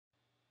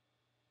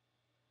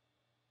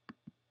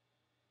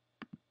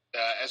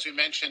As we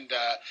mentioned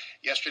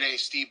yesterday,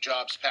 Steve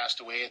Jobs passed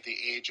away at the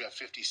age of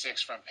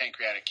 56 from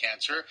pancreatic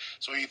cancer.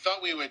 So we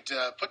thought we would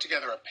put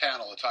together a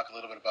panel to talk a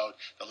little bit about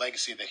the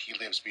legacy that he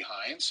leaves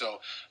behind. So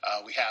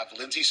we have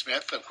Lindsay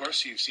Smith, of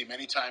course, you've seen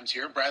many times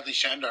here, Bradley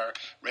Shende, our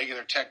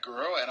regular tech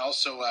guru, and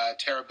also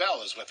Tara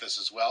Bell is with us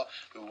as well,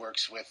 who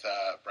works with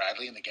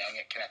Bradley and the gang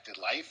at Connected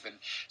Life. And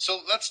so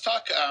let's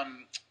talk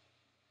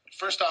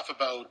first off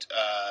about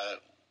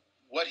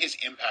what his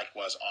impact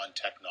was on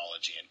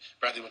technology. And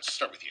Bradley, let's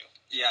start with you.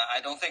 Yeah,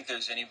 I don't think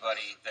there's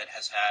anybody that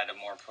has had a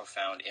more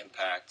profound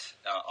impact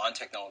on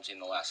technology in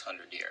the last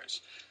 100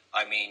 years.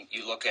 I mean,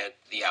 you look at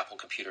the Apple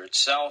computer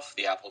itself,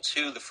 the Apple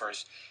II, the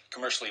first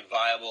commercially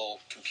viable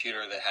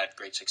computer that had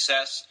great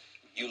success.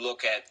 You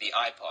look at the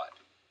iPod.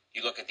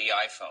 You look at the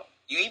iPhone.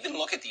 You even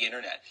look at the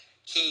Internet.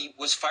 He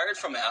was fired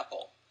from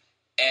Apple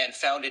and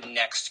founded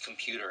Next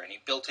Computer, and he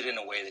built it in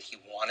a way that he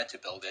wanted to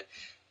build it.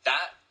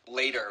 That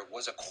later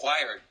was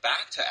acquired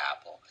back to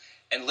Apple.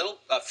 And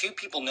a few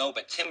people know,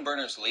 but Tim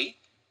Berners-Lee,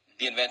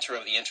 the inventor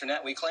of the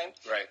Internet, we claim,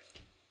 right,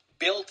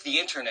 built the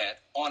Internet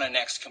on a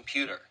Next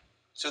Computer.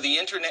 So the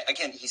Internet,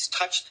 again, he's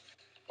touched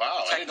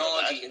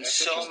technology in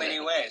so many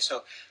ways.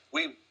 So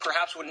we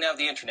perhaps wouldn't have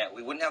the Internet.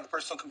 We wouldn't have the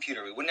personal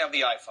computer. We wouldn't have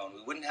the iPhone.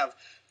 We wouldn't have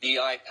the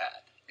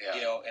iPad. Yeah.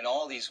 You know, in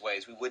all these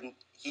ways,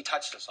 he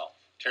touched us all.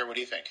 Tara, what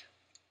do you think?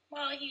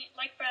 Well,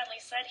 like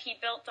Bradley said, he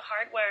built the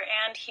hardware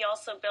and he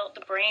also built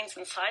the brains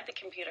inside the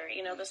computer,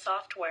 the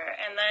software.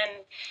 And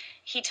then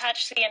he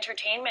touched the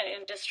entertainment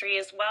industry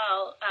as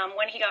well.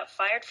 When he got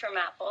fired from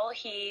Apple,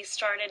 he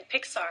started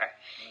Pixar.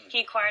 He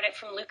acquired it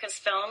from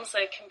Lucasfilms,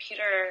 a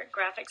computer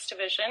graphics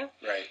division.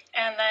 Right.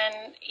 And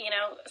then,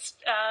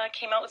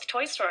 came out with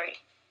Toy Story.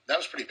 That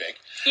was pretty big.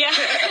 Yeah.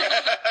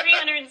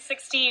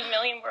 360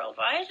 million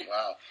worldwide.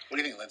 Wow. What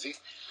do you think, Lindsay?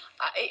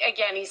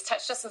 Again, he's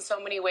touched us in so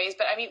many ways,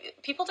 but I mean,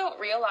 people don't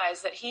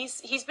realize that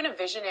he's been a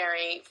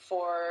visionary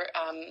for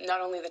not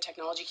only the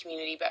technology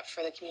community, but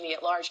for the community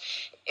at large.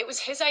 It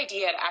was his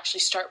idea to actually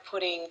start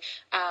putting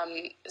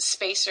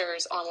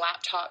spacers on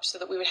laptops so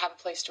that we would have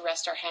a place to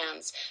rest our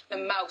hands. The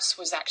mouse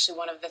was actually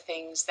one of the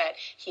things that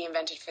he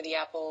invented for the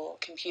Apple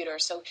computer.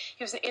 So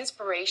he was an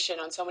inspiration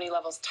on so many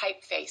levels.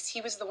 Typeface.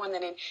 He was the one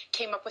that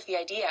came up with the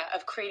idea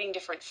of creating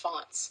different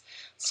fonts.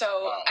 So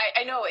wow.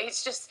 I know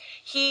it's just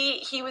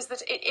he was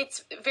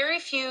it's very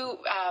few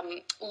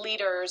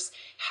leaders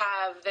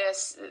have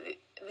this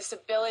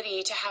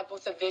ability to have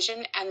both the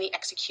vision and the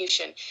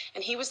execution.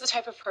 And he was the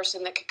type of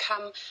person that could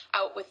come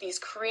out with these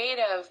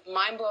creative,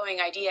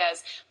 mind-blowing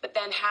ideas, but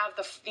then have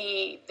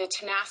the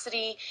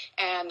tenacity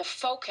and the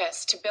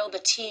focus to build a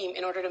team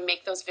in order to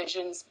make those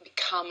visions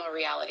become a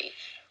reality.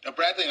 Now,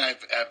 Bradley and I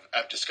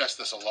have discussed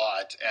this a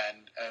lot, and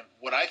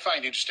what I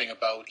find interesting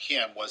about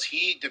him was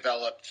he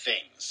developed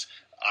things.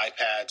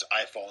 iPads,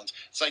 iPhones.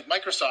 It's like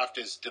Microsoft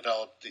has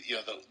developed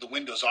the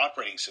Windows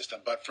operating system,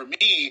 but for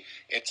me,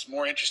 it's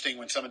more interesting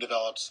when someone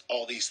develops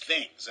all these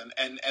things,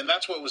 and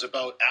that's what it was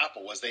about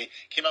Apple, was they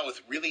came out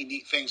with really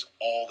neat things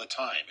all the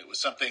time. It was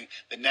something,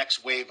 the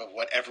next wave of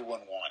what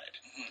everyone wanted.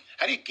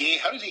 Mm-hmm.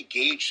 How did he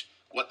gauge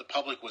what the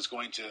public was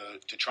going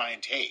to try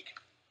and take?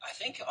 I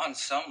think on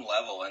some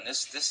level, and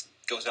this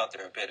goes out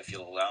there a bit, if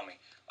you'll allow me,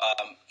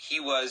 he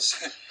was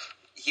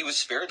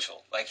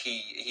spiritual. Like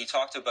he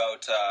talked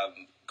about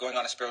going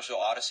on a spiritual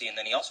odyssey, and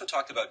then he also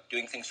talked about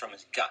doing things from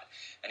his gut.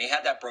 And he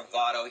had that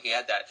bravado, he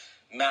had that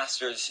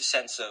master's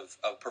sense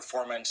of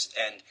performance,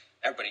 and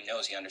everybody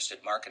knows he understood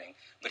marketing.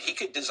 But he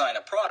could design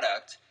a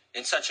product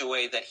in such a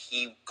way that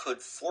he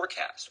could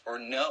forecast or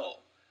know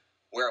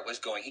where it was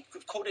going. He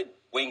quoted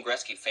Wayne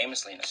Gretzky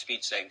famously in a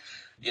speech saying,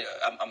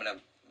 I'm going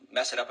to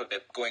mess it up a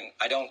bit, going,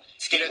 I don't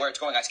skate where it's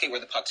going, I skate where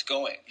the puck's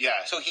going. Yeah.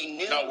 So he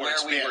knew where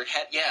we were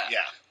headed. Yeah.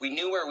 We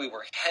knew where we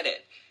were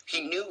headed.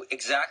 He knew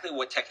exactly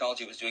what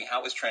technology was doing, how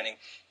it was trending.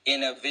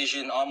 In a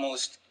vision,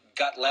 almost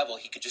gut level,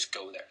 he could just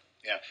go there.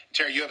 Yeah.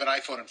 Terry, you have an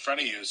iPhone in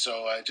front of you,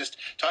 so just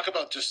talk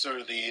about just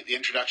sort of the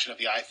introduction of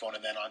the iPhone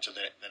and then on to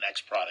the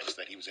next products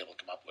that he was able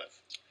to come up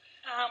with.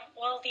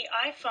 Well, the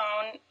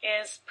iPhone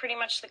is pretty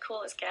much the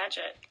coolest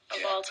gadget of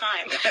all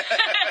time.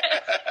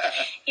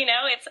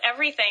 It's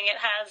everything. It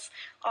has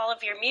all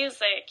of your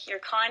music, your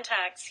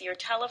contacts, your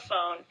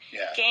telephone,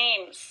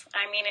 games.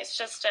 I mean, it's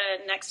just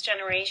a next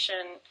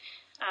generation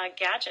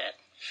gadget.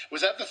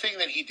 Was that the thing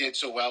that he did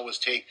so well, was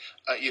take,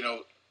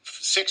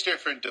 6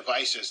 different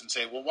devices and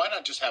say, well, why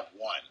not just have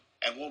one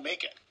and we'll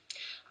make it?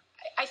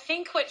 I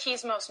think what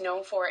he's most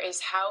known for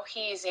is how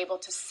he's able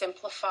to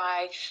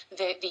simplify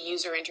the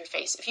user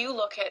interface. If you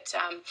look at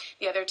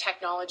the other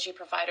technology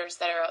providers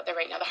that are out there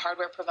right now, the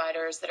hardware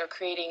providers that are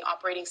creating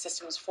operating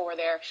systems for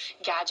their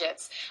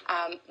gadgets,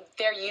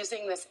 they're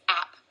using this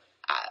app.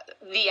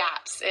 The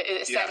apps,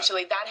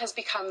 essentially, that has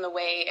become the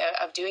way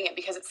of doing it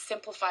because it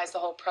simplifies the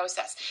whole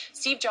process.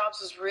 Steve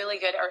Jobs was really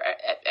good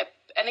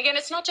and again,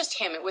 it's not just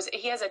him.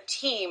 He has a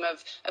team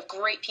of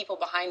great people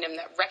behind him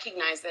that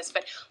recognize this,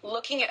 but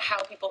looking at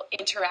how people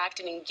interact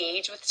and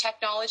engage with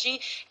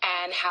technology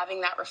and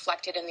having that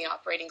reflected in the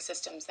operating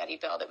systems that he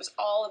built. It was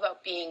all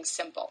about being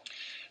simple.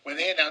 When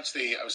they announced